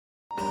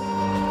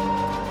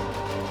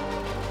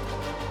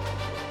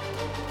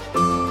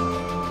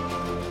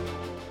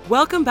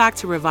Welcome back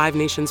to Revive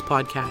Nations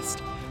podcast.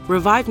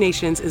 Revive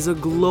Nations is a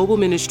global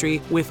ministry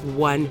with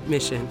one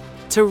mission: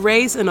 to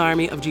raise an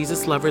army of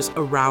Jesus lovers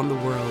around the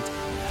world.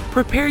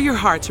 Prepare your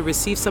heart to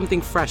receive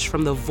something fresh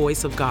from the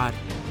voice of God,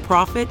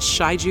 Prophet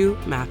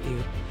Shaiju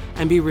Matthew,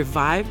 and be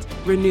revived,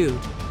 renewed,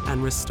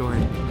 and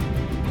restored.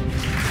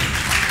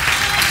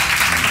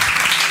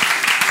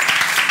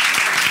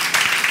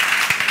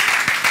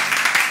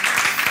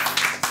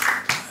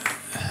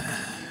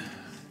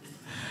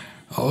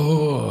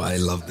 Oh, I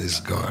love this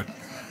God.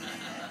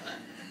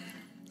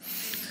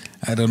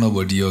 I don't know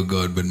about your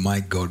God, but my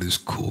God is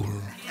cool.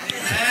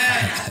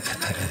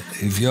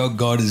 If your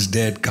God is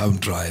dead, come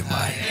try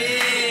mine.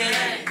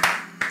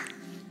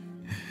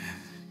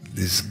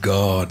 This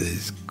God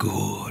is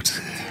good.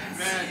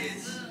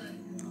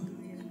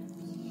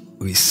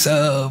 We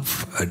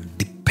serve a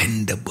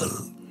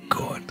dependable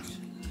God.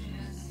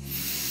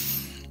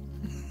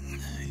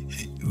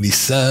 We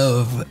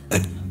serve a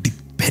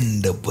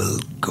dependable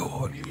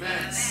God.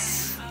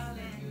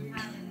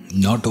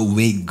 Not a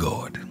weak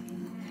God.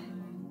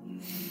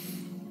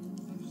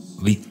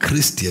 We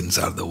Christians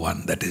are the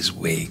one that is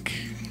weak.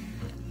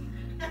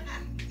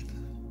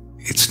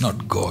 It's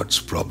not God's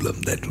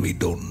problem that we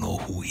don't know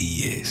who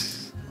He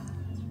is.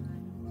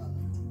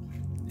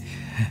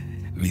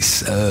 We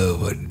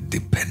serve a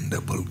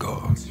dependable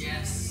God.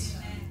 Yes.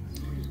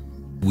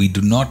 We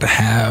do not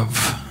have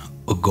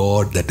a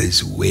God that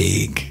is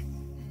weak,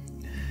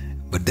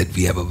 but that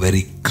we have a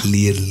very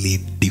clearly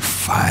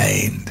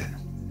defined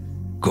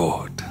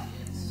God.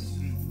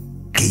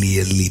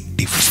 Clearly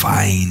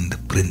defined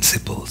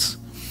principles.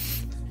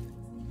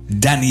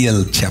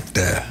 Daniel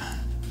chapter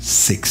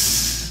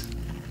 6.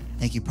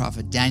 Thank you,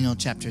 Prophet. Daniel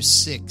chapter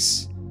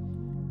 6,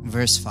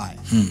 verse 5.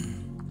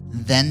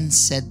 Then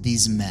said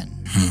these men,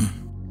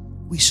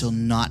 we shall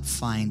not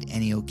find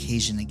any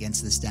occasion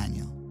against this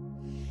Daniel,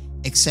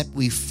 except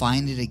we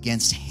find it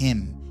against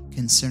him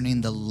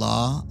concerning the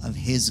law of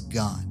his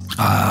God.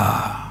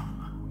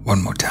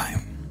 One more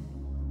time.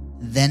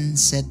 Then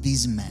said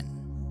these men,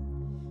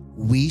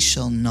 we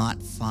shall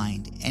not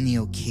find any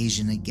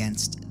occasion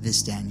against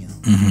this Daniel,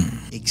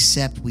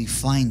 except we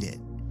find it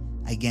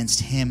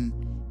against him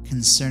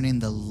concerning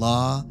the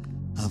law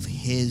of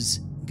his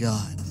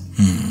God.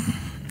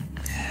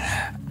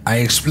 I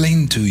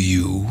explained to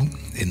you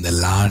in the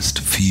last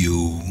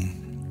few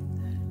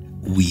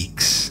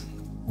weeks,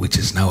 which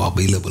is now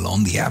available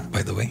on the app,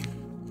 by the way,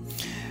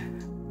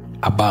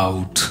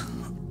 about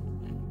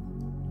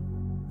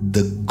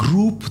the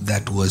group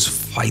that was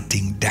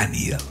fighting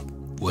Daniel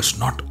was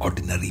not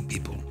ordinary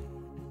people.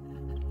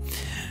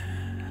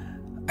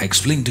 I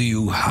explained to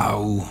you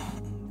how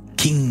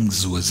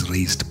kings was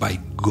raised by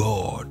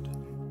God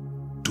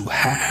to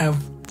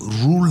have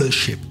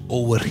rulership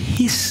over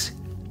His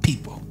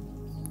people.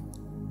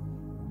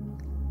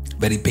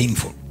 Very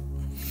painful.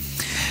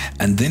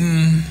 And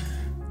then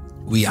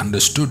we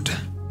understood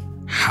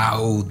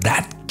how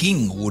that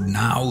king would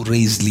now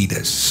raise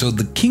leaders. So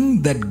the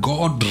king that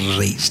God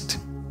raised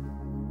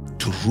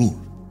to rule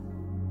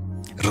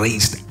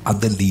raised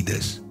other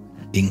leaders,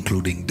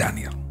 including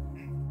Daniel.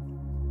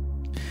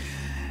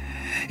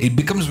 It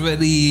becomes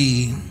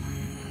very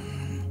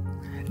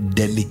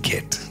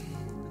delicate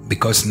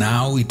because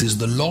now it is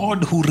the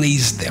Lord who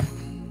raised them.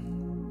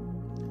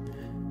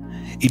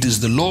 It is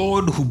the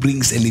Lord who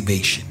brings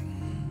elevation.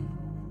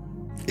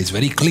 It's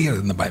very clear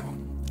in the Bible.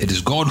 It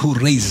is God who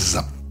raises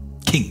up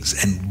kings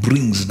and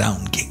brings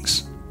down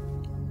kings.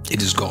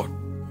 It is God.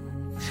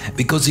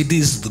 Because it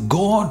is the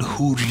God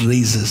who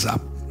raises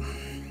up.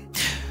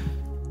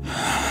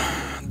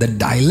 The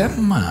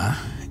dilemma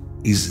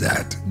is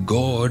that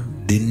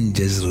God didn't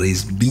just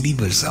raise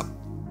believers up.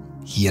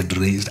 He had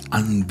raised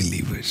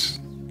unbelievers.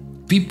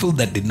 People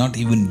that did not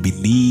even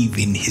believe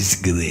in His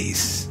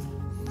grace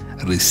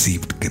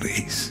received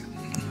grace.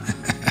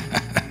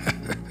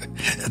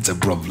 That's a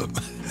problem.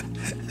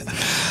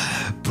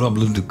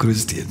 Problem to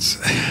Christians.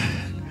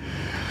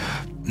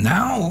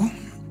 Now,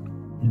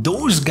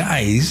 those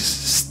guys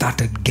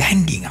started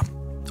ganging up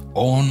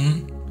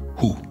on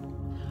who?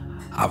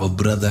 Our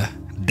brother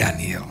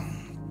Daniel.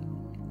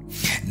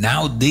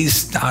 Now they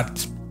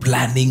start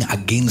planning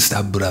against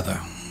our brother.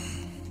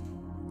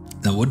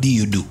 Now what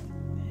do?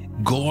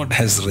 God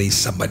has raised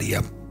somebody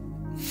up.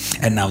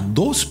 And now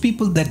those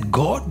people that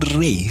God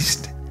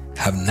raised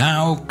have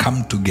now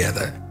come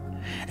together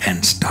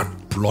and start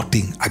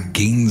plotting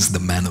against the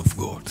man of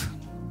God.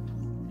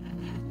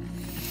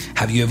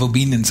 Have you ever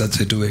been in such a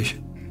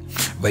situation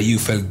where you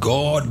felt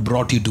God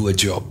brought you to a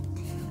job?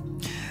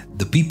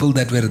 The people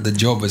that were at the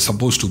job were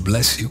supposed to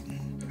bless you.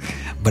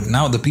 But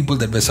now the people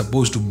that were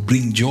supposed to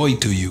bring joy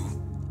to you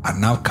are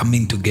now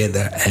coming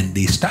together and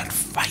they start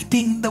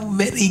fighting the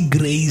very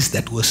grace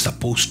that was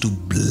supposed to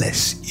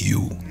bless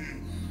you.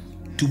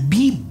 To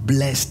be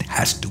blessed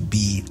has to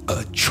be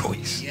a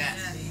choice. Yes.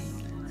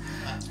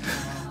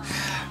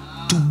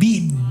 To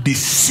be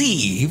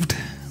deceived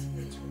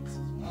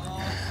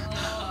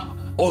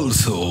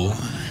also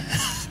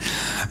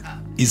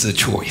is a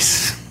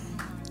choice.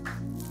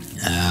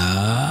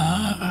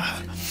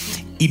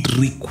 It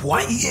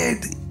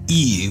required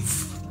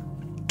Eve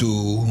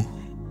to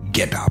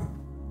get up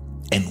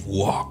and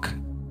walk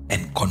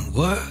and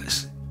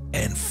converse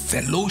and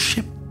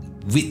fellowship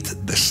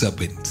with the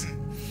serpent,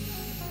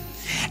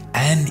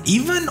 and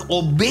even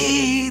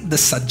obey the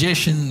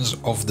suggestions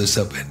of the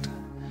serpent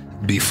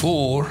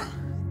before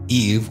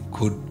Eve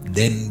could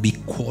then be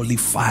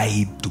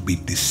qualified to be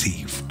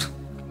deceived.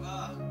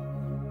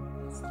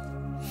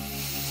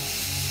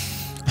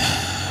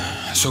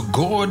 So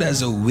God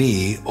has a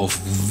way of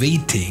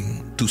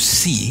waiting to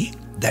see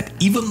that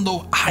even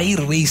though I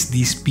raise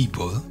these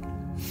people,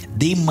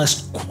 they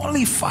must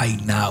qualify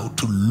now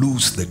to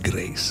lose the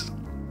grace.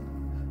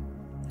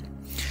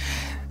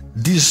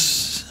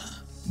 This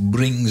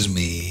brings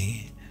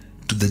me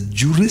to the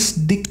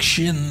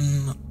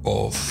jurisdiction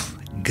of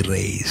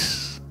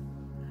grace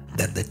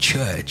that the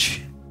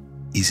church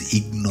is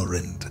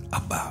ignorant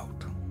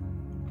about.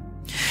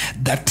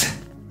 That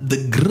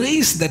the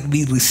grace that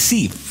we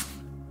receive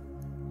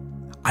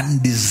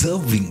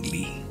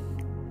undeservingly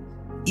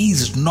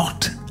is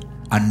not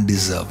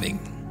undeserving.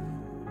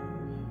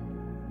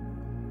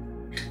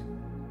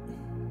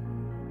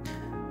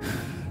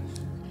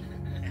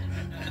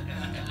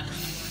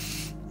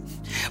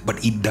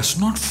 But it does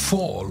not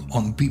fall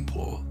on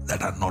people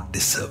that are not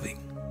deserving.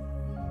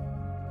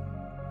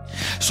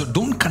 So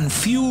don't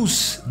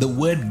confuse the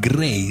word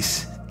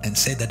grace and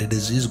say that it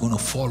is just going to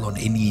fall on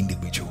any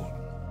individual.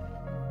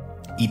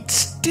 It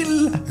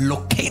still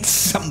locates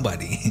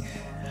somebody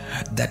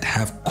that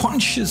have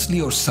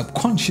consciously or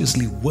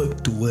subconsciously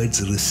worked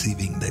towards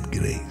receiving that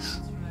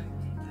grace.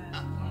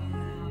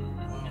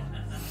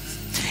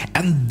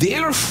 And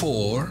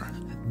therefore,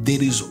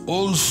 there is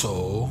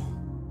also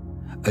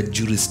a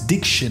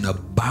jurisdiction, a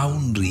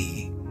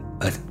boundary,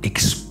 an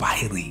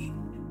expiry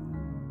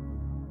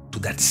to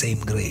that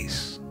same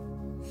grace.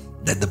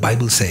 That the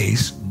Bible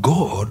says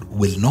God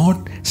will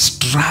not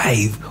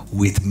strive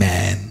with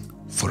man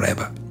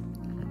forever.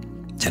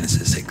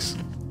 Genesis 6.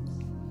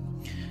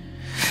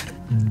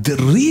 The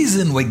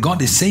reason why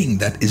God is saying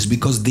that is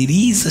because there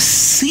is a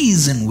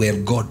season where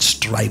God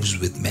strives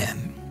with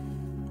man.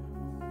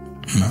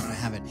 I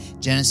have it.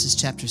 Genesis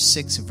chapter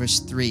 6, verse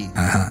 3.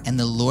 And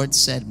the Lord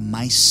said,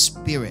 my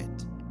spirit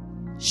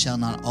shall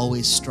not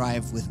always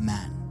strive with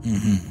man,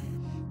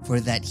 for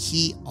that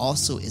he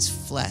also is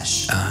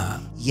flesh,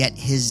 yet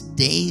his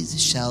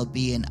days shall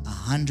be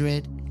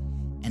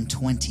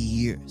 120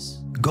 years.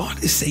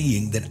 God is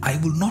saying that I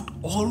will not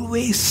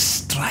always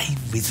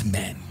strive with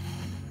man.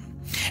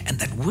 And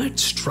that word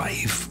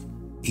strive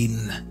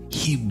in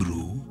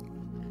Hebrew,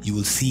 you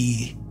will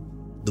see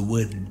the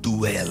word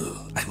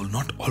dwell. I will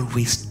not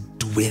always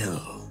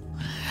dwell.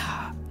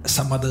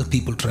 Some other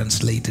people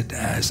translate it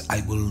as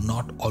I will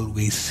not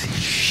always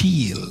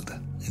shield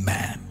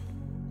man.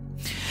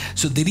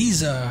 So there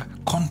is a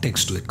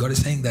context to it. God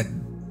is saying that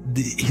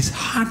his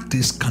heart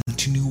is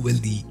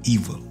continually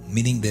evil,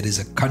 meaning there is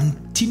a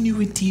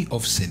continuity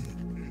of sin.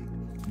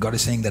 God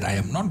is saying that I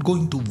am not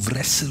going to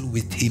wrestle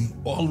with him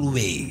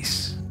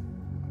always.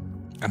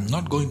 I'm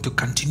not going to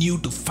continue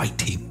to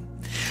fight him.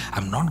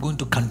 I'm not going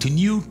to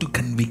continue to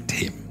convict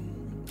him.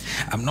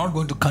 I'm not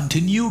going to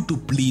continue to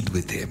plead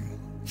with him.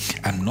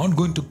 I'm not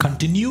going to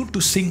continue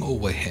to sing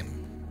over him.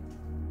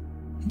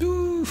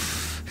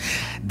 Oof.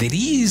 There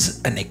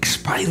is an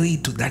expiry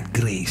to that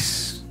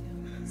grace.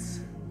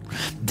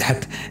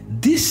 That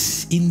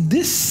in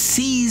this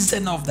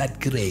season of that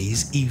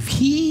grace, if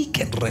he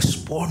can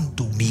respond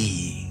to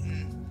me,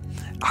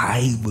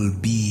 I will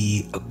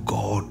be a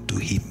God to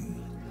him,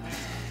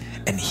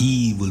 and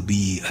he will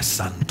be a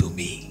son to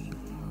me.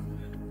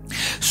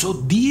 So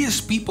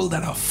these people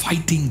that are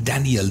fighting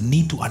Daniel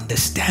need to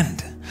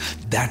understand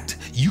that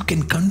you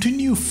can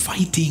continue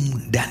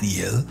fighting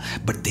Daniel,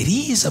 but there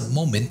is a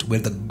moment where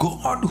the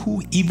God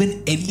who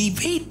even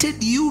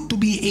elevated you to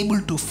be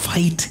able to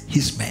fight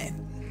his man,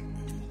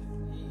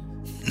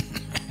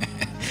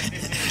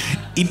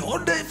 in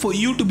order for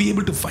you to be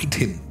able to fight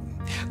him,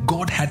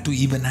 God had to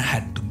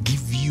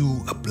give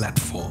you a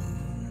platform.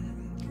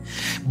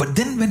 But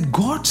then when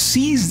God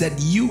sees that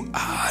you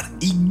are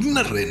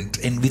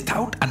ignorant and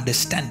without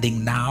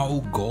understanding,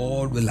 now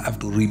God will have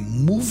to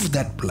remove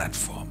that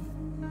platform,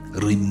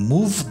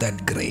 remove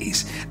that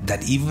grace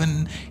that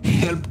even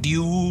helped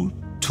you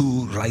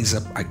to rise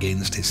up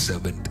against his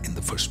servant in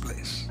the first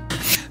place.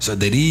 So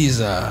there is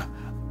a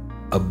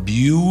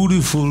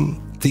beautiful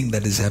thing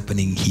that is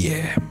happening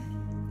here.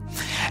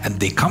 And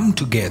they come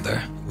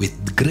together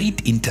with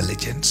great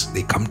intelligence.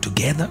 They come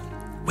together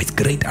with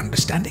great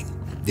understanding.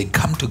 They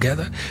come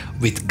together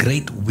with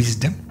great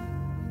wisdom.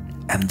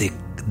 And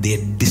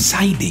they're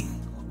deciding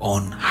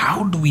on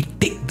how do we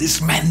take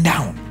this man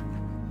down?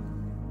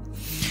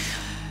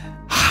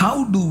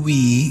 How do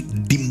we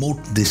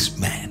demote this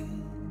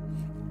man?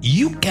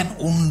 You can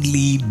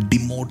only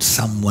demote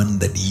someone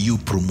that you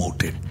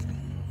promoted.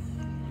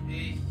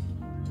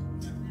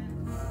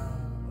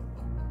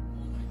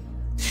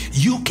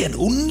 You can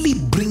only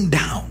bring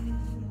down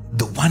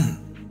the one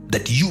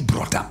that you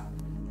brought up.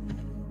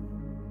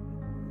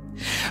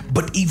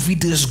 But if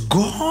it is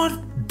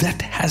God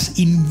that has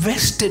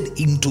invested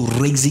into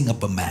raising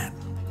up a man,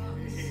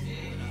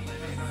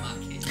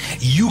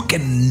 You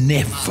can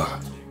never,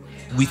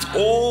 with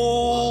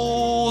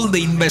all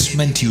the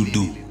investment you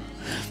do,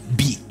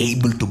 be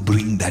able to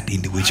bring that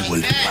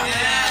individual to God.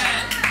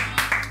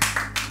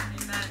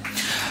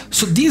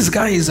 So these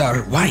guys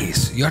are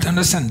wise. You have to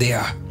understand, they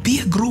are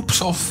peer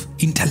groups of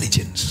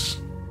intelligence.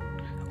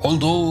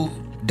 Although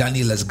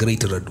Daniel has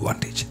greater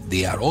advantage,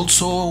 they are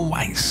also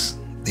wise.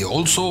 They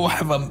also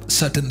have a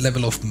certain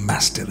level of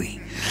mastery.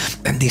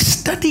 And they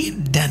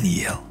studied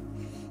Daniel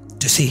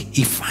to say,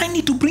 if I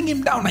need to bring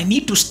him down, I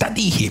need to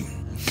study him.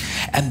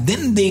 And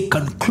then they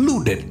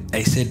concluded,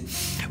 I said,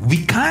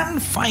 we can't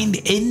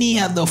find any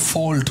other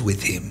fault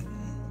with him.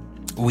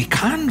 We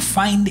can't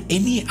find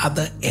any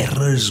other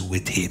errors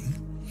with him.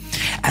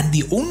 And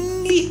the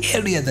only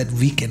area that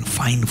we can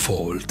find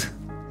fault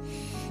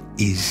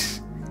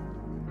is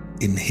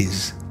in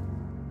his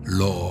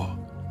law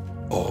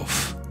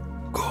of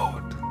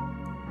God.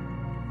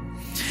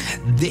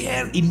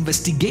 Their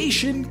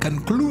investigation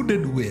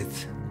concluded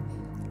with,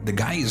 the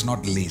guy is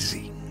not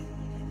lazy.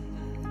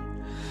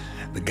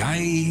 The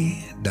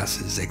guy does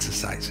his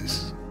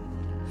exercises.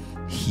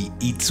 He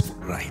eats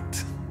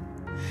right.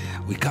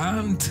 We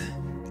can't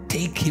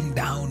take him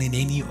down in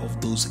any of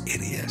those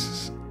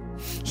areas.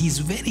 He's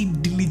very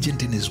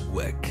diligent in his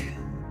work.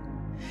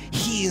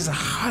 He is a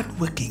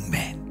hardworking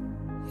man.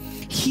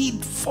 He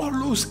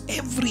follows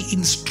every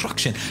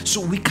instruction. So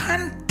we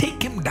can't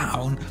take him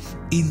down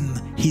in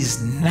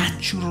his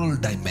natural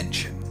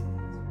dimension.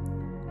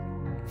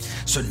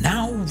 So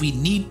now we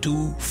need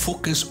to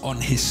focus on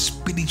his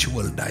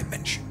spiritual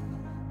dimension.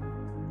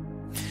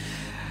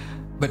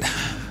 But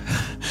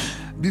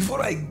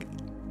before I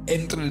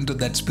enter into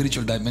that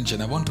spiritual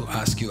dimension, I want to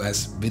ask you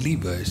as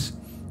believers,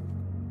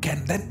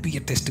 can that be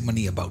a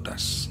testimony about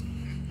us?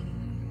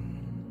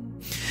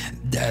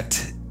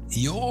 That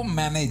your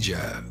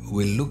manager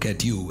will look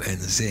at you and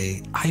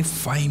say, I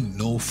find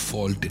no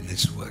fault in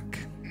his work.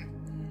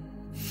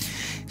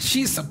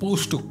 She's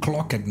supposed to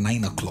clock at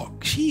 9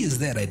 o'clock. She is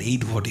there at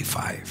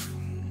 8:45.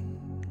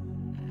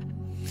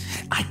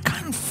 I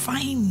can't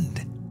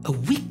find a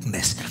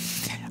weakness.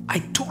 I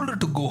told her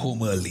to go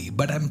home early,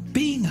 but I'm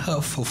paying her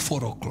for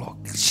 4 o'clock.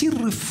 She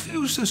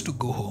refuses to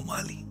go home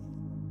early.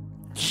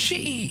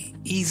 She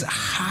is a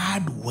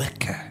hard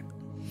worker.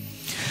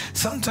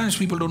 Sometimes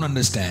people don't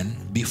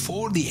understand,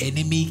 before the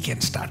enemy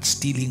can start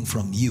stealing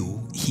from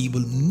you, he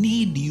will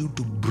need you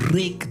to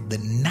break the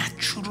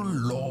natural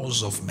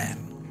laws of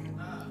man.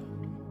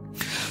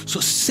 So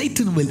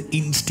Satan will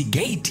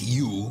instigate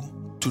you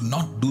to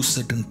not do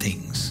certain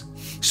things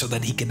so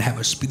that he can have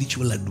a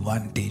spiritual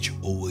advantage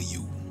over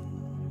you.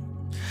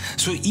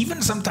 So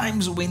even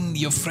sometimes when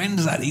your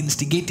friends are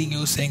instigating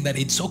you, saying that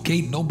it's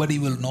okay, nobody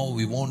will know,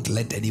 we won't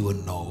let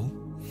anyone know,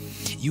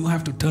 you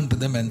have to turn to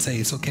them and say,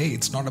 it's okay,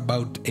 it's not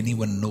about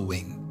anyone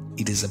knowing.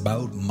 It is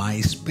about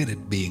my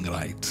spirit being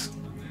right.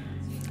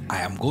 I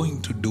am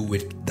going to do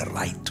it the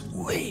right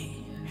way.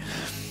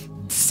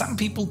 Some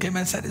people came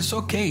and said, it's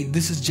okay,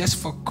 this is just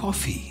for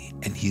coffee.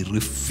 And he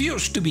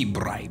refused to be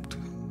bribed.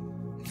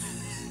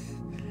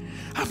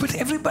 But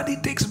everybody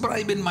takes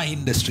bribe in my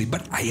industry,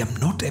 but I am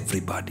not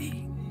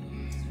everybody.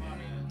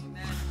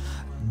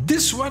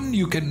 This one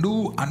you can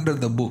do under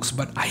the books,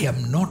 but I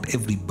am not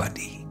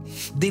everybody.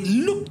 They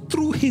look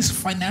through his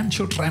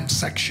financial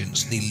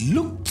transactions. They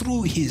look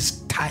through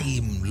his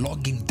time,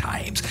 logging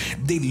times.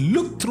 They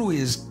look through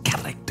his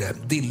character.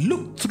 They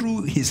look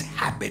through his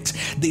habits.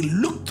 They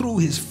look through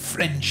his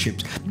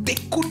friendships. They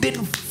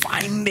couldn't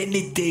find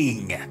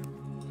anything.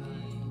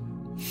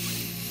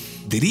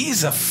 There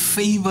is a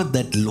favor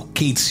that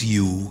locates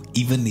you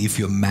even if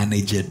your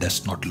manager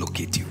does not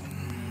locate you.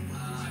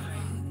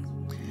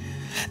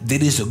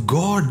 There is a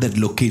God that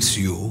locates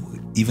you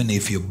even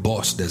if your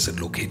boss doesn't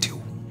locate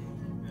you.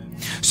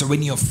 So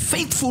when you're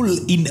faithful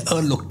in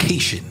a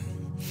location,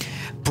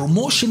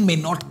 promotion may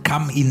not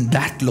come in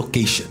that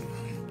location,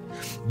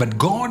 but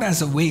God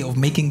has a way of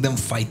making them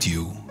fight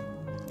you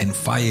and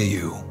fire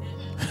you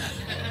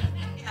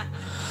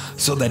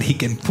so that he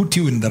can put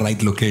you in the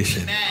right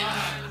location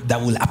that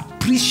will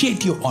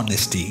appreciate your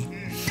honesty,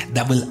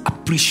 that will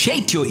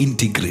appreciate your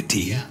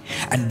integrity,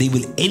 and they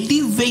will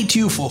elevate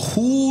you for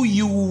who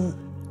you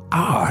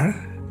are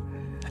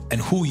and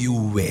who you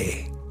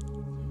were.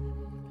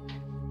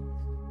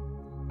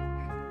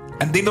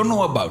 And they don't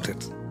know about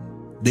it.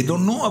 They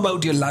don't know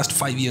about your last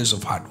 5 years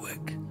of hard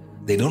work.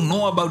 They don't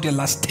know about your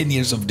last 10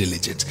 years of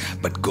diligence.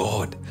 But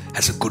God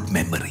has a good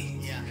memory.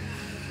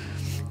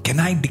 Can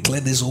I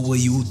declare this over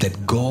you,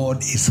 that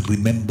God is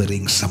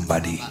remembering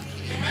somebody?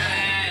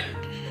 Amen.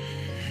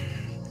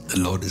 The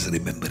Lord is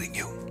remembering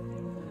you.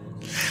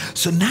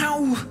 So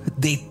now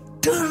they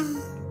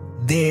turn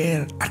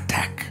their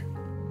attack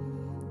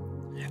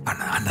on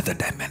another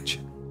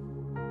dimension.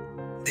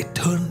 They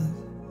turn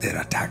their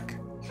attack.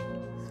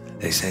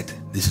 They said,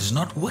 this is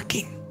not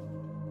working.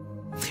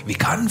 We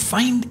can't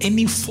find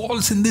any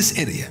faults in this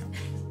area.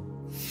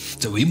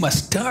 So we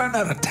must turn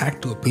our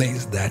attack to a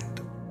place that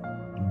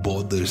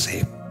bothers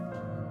him.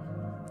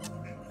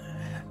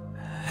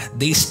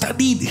 They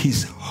studied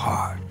his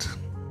heart.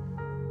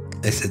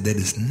 They said, there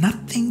is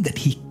nothing that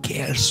he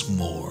cares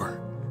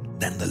more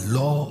than the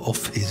law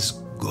of his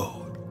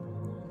God.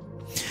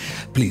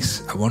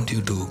 Please, I want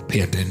you to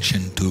pay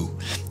attention to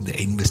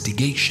the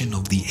investigation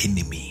of the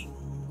enemy.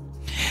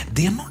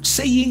 They are not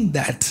saying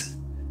that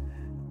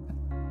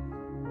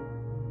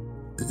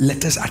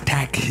let us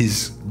attack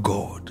his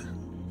God.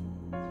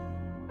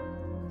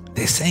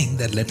 They're saying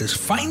that let us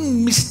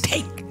find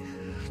mistake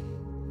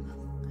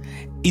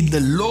in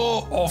the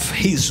law of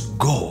his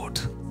God.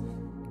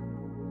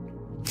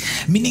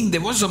 Meaning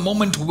there was a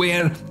moment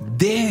where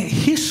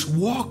his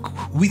walk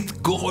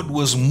with God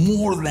was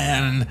more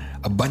than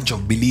a bunch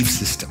of belief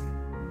system.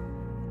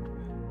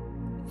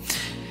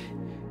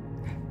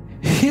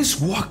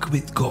 His walk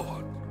with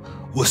God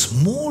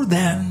was more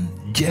than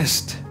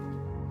just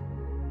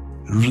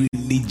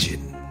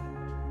religion.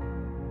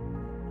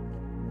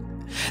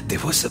 There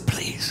was a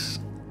place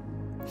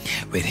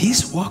where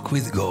his walk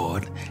with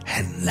God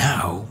had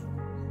now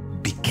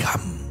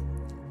become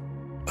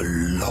a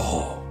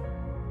law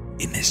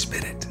in his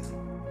spirit.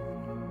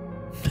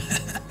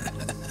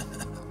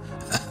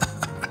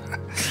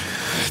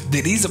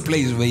 There is a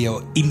place where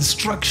your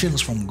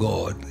instructions from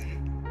God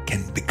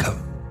can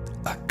become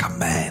a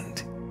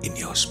command in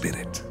your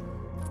spirit.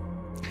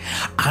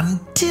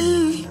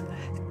 Until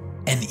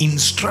an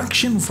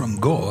instruction from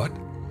God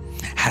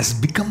has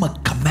become a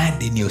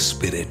command in your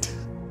spirit,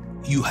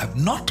 you have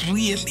not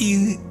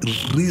really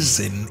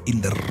risen in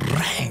the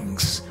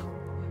ranks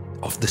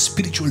of the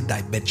spiritual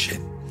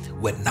dimension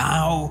where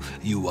now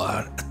you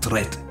are a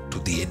threat to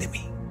the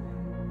enemy.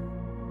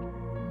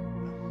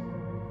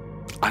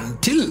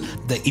 Until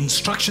the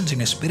instructions in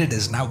your spirit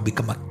has now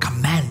become a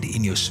command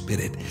in your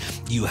spirit,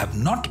 you have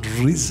not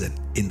risen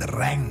in the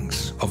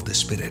ranks of the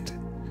spirit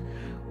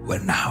where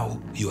now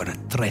you are a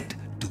threat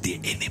to the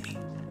enemy.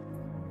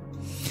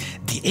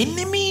 The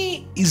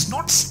enemy is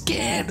not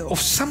scared of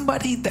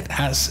somebody that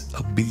has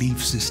a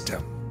belief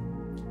system.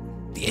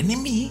 The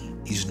enemy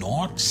is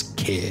not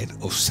scared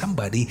of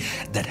somebody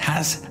that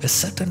has a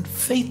certain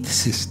faith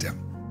system.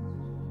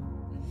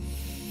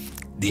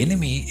 The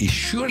enemy is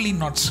surely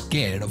not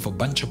scared of a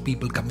bunch of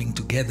people coming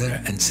together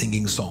and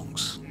singing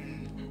songs.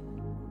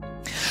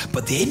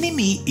 But the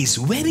enemy is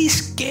very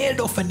scared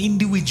of an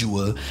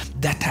individual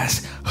that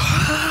has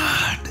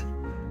heard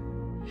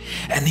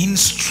an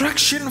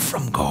instruction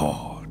from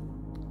God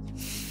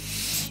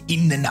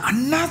in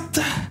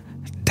another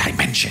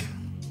dimension.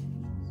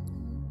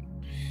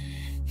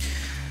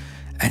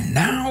 And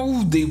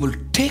now they will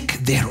take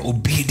their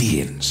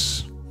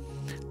obedience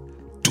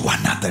to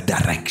another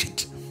direction.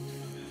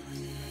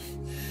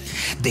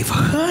 They've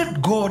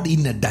heard God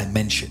in a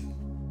dimension,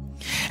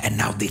 and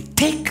now they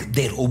take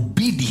their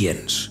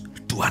obedience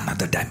to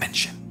another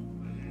dimension.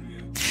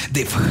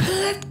 They've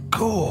heard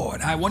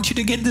God. I want you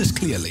to get this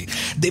clearly.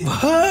 They've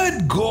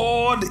heard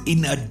God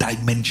in a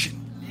dimension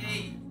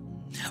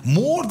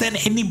more than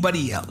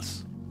anybody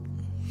else.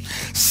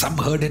 Some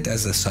heard it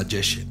as a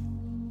suggestion.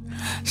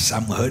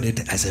 Some heard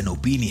it as an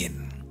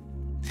opinion.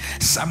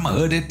 Some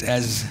heard it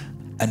as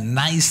a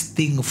nice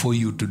thing for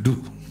you to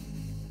do.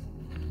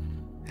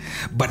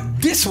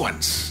 But these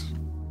ones,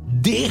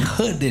 they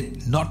heard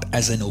it not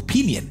as an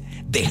opinion.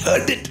 They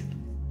heard it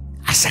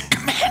as a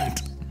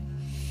command.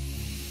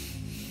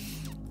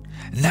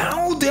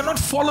 Now they're not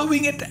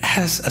following it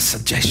as a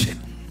suggestion.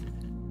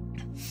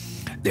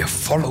 They're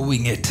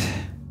following it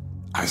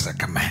as a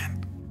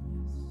command.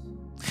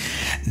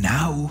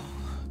 Now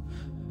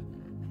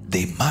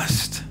they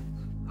must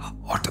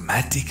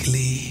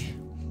automatically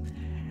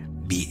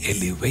be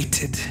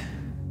elevated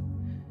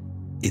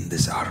in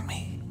this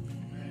army.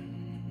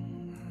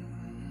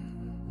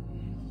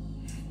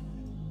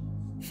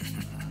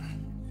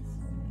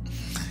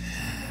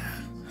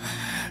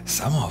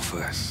 Some of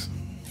us,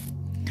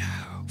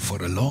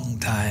 for a long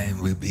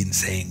time, we've been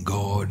saying,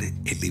 God,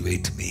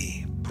 elevate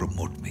me,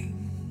 promote me.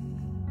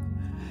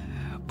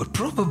 But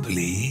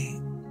probably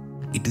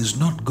it is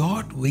not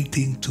God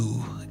waiting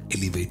to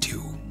elevate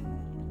you.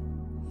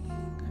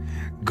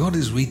 God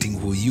is waiting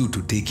for you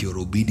to take your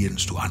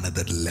obedience to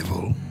another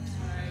level.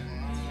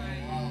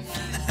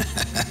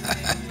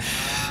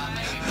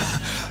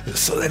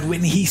 So that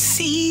when he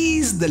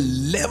sees the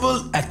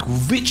level at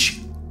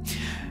which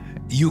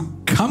you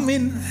come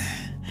in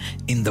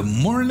the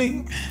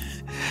morning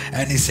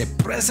and it's a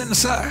present,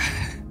 sir,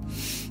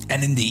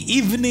 and in the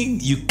evening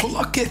you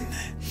clock in,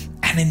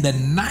 and in the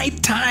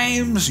night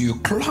times you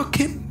clock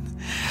in,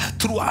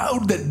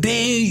 throughout the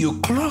day you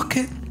clock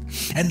in,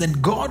 and then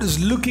God is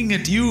looking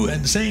at you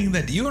and saying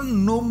that you're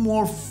no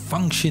more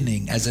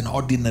functioning as an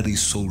ordinary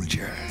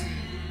soldier.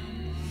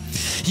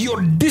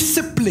 Your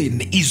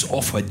discipline is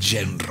of a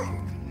general.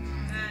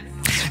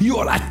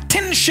 Your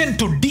attention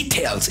to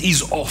details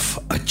is of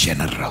a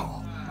general.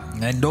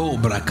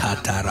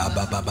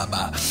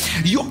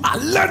 Your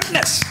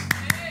alertness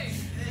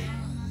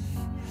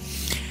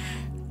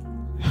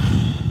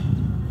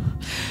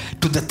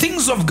to the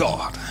things of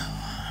God,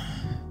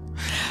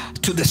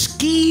 to the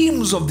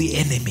schemes of the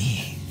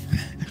enemy,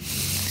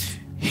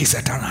 is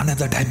at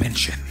another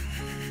dimension.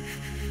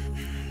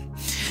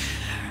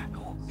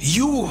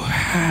 You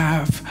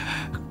have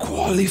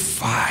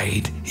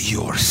qualified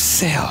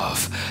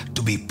yourself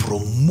to be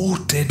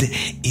promoted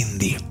in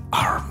the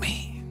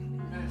army.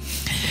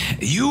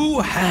 You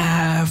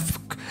have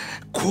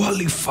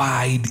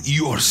qualified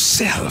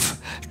yourself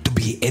to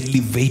be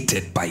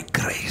elevated by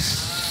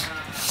grace.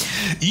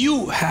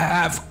 You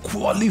have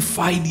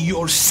qualified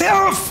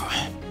yourself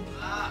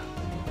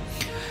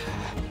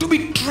to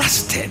be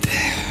trusted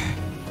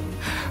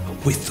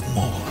with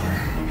more.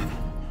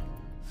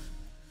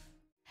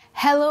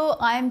 Hello,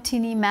 I'm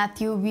Tini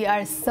Matthew. We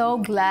are so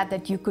glad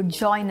that you could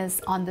join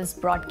us on this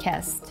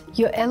broadcast.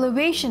 Your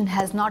elevation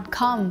has not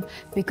come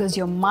because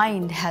your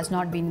mind has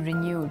not been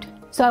renewed.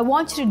 So I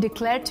want you to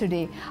declare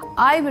today,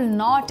 I will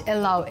not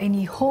allow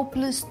any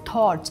hopeless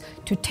thoughts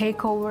to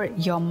take over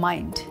your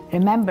mind.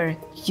 Remember,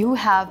 you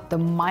have the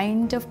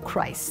mind of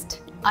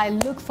Christ. I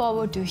look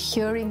forward to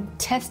hearing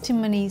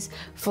testimonies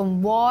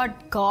from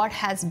what God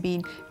has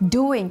been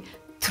doing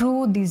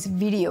through these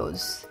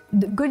videos.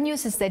 The good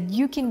news is that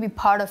you can be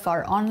part of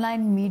our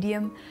online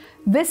medium.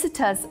 Visit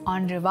us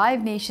on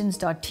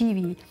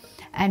revivenations.tv,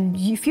 and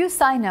if you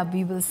sign up,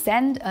 we will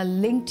send a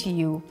link to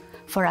you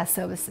for our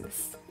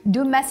services.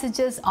 Do message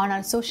us on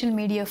our social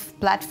media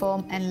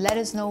platform and let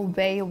us know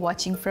where you're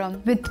watching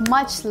from. With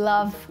much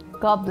love,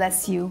 God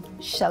bless you.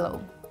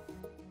 Shalom.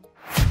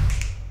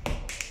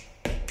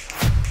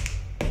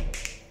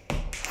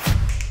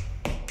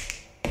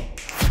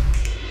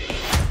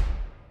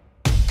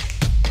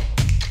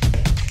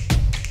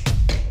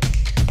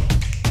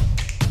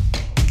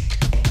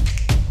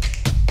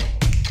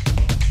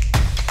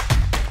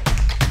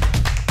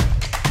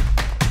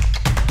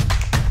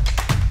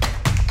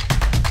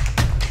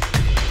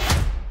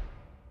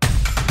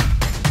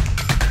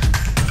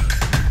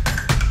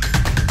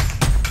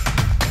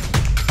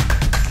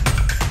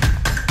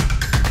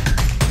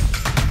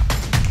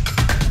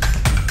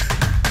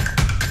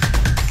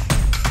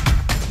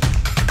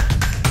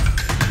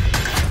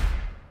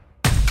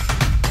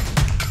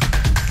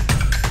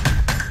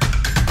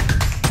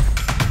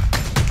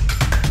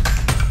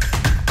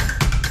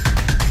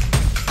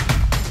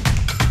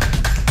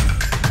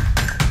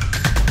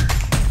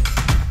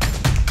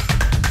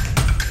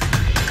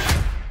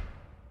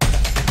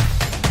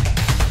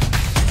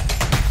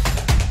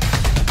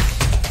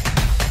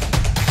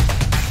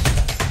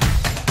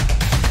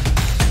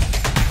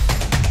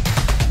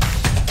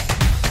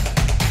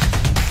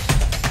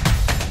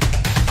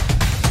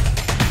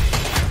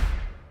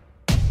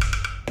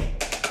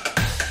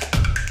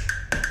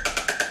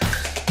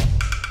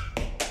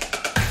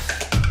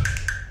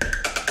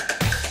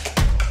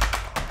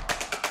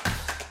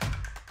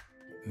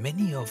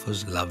 Many of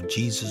us love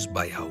Jesus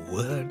by our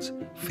words,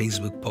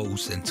 Facebook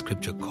posts, and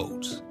scripture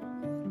quotes.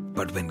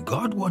 But when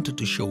God wanted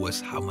to show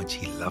us how much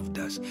He loved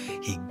us,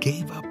 He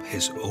gave up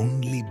His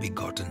only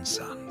begotten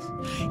Son.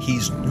 He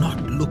is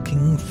not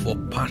looking for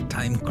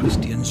part-time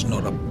Christians,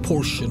 nor a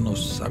portion of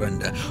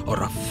surrender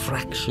or a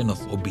fraction of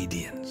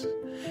obedience.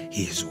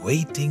 He is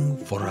waiting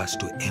for us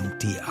to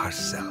empty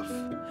ourselves.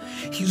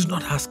 He is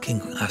not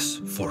asking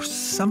us for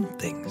some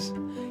things.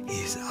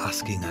 He is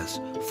asking us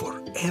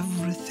for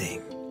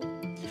everything.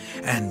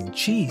 And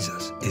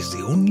Jesus is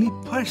the only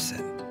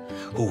person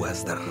who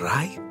has the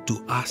right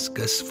to ask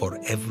us for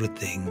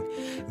everything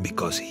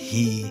because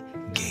He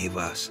gave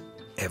us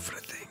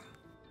everything.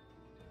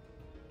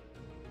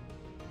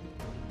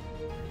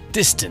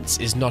 Distance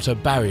is not a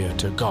barrier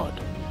to God.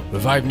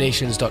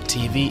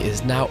 ReviveNations.tv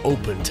is now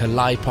open to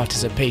live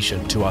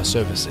participation to our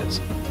services.